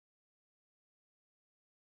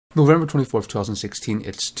November 24th, 2016,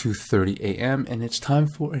 it's 2:30 a.m. and it's time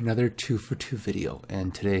for another 2 for 2 video,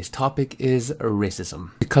 and today's topic is racism.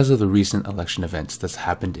 Because of the recent election events that's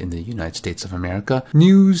happened in the United States of America,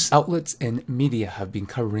 news outlets and media have been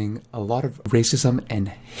covering a lot of racism and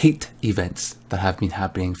hate events that have been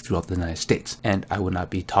happening throughout the United States. And I would not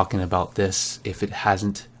be talking about this if it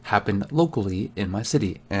hasn't happened locally in my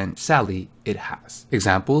city, and sadly it has.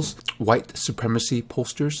 Examples: white supremacy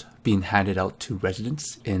posters being handed out to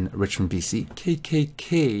residents in Richmond, BC.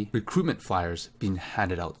 KKK recruitment flyers being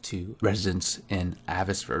handed out to residents in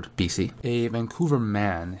Abbotsford, BC. A Vancouver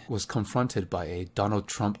man was confronted by a Donald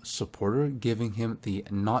Trump supporter giving him the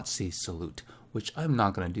Nazi salute, which I'm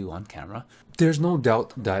not going to do on camera. There's no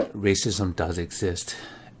doubt that racism does exist,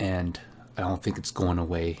 and I don't think it's going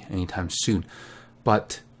away anytime soon,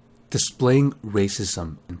 but displaying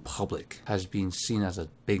racism in public has been seen as a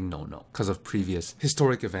big no-no because of previous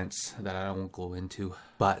historic events that I won't go into.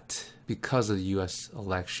 But because of the US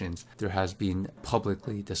elections, there has been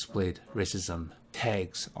publicly displayed racism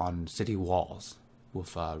tags on city walls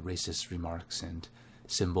with racist remarks and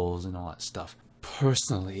symbols and all that stuff.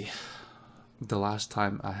 Personally, the last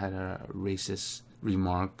time I had a racist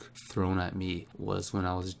remark thrown at me was when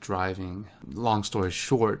I was driving. Long story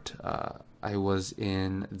short, I was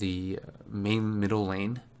in the main middle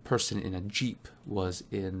lane. Person in a Jeep was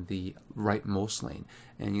in the rightmost lane,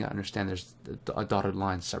 and you gotta understand there's a dotted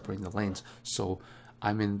line separating the lanes. So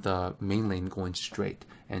I'm in the main lane going straight,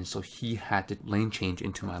 and so he had to lane change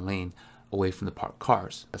into my lane away from the parked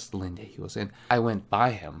cars. That's the lane that he was in. I went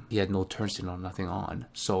by him. He had no turn signal, nothing on,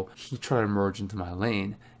 so he tried to merge into my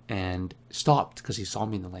lane and stopped because he saw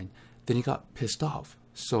me in the lane. Then he got pissed off.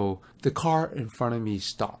 So the car in front of me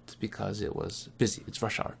stopped because it was busy. It's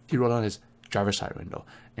rush hour. He rolled down his driver's side window,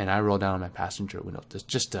 and I rolled down my passenger window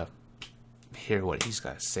just to hear what he's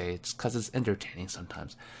got to say. It's because it's entertaining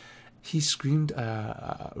sometimes. He screamed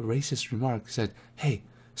a racist remark. He said, "Hey,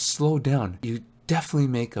 slow down. You definitely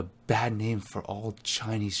make a bad name for all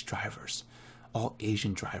Chinese drivers, all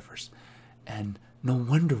Asian drivers, and no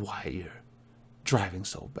wonder why you're driving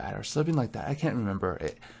so bad," or something like that. I can't remember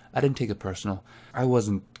it. I didn't take it personal. I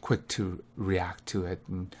wasn't quick to react to it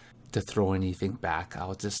and to throw anything back. I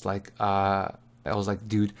was just like,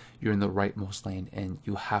 dude, you're in the rightmost lane and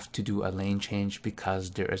you have to do a lane change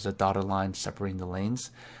because there is a dotted line separating the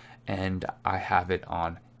lanes, and I have it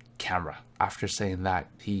on camera. After saying that,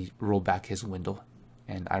 he rolled back his window,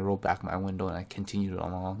 and I rolled back my window, and I continued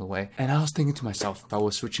on along the way. And I was thinking to myself, if I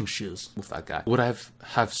was switching shoes with that guy, would I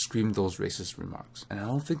have screamed those racist remarks? And I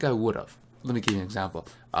don't think I would have. Let me give you an example.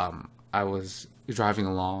 I was driving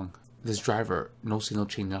along. This driver, no signal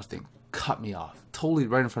chain, nothing, cut me off. Totally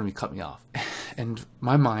right in front of me, cut me off. And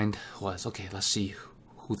my mind was, okay, let's see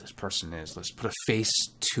who this person is. Let's put a face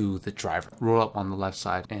to the driver. Roll up on the left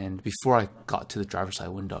side, and before I got to the driver's side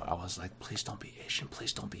window, I was like, please don't be Asian,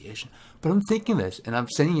 please don't be Asian. But I'm thinking this, and I'm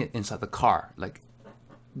saying it inside the car. Like,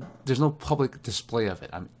 there's no public display of it.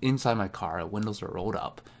 I'm inside my car, windows are rolled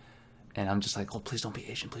up, and I'm just like, oh, please don't be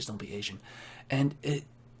Asian, please don't be Asian. And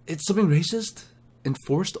it's something racist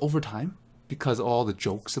enforced over time because of all the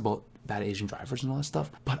jokes about bad Asian drivers and all that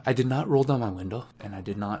stuff. But I did not roll down my window, and I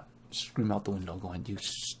did not scream out the window going, you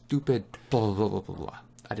stupid blah, blah, blah, blah, blah.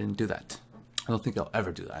 I didn't do that. I don't think I'll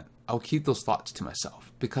ever do that. I'll keep those thoughts to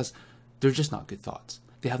myself because they're just not good thoughts.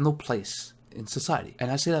 They have no place in society.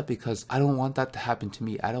 And I say that because I don't want that to happen to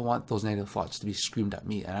me. I don't want those negative thoughts to be screamed at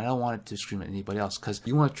me, and I don't want it to scream at anybody else, because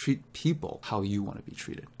you want to treat people how you want to be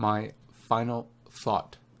treated. My final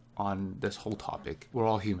thought on this whole topic: we're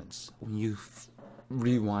all humans. When you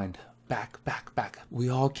rewind back, we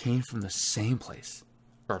all came from the same place,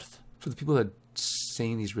 Earth. For the people that are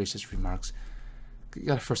saying these racist remarks, you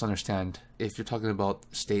gotta first understand, if you're talking about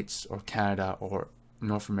States or Canada or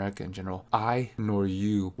North America in general, I nor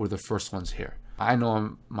you were the first ones here. I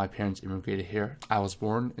know my parents immigrated here. I was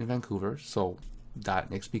born in Vancouver, so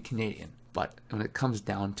that makes me Canadian. But when it comes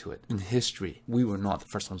down to it, in history, we were not the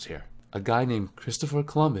first ones here. A guy named Christopher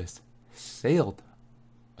Columbus sailed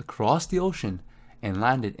across the ocean and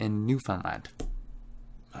landed in Newfoundland.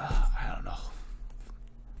 I don't know.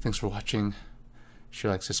 Thanks for watching.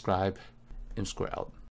 Share, like, subscribe. Imsquared out.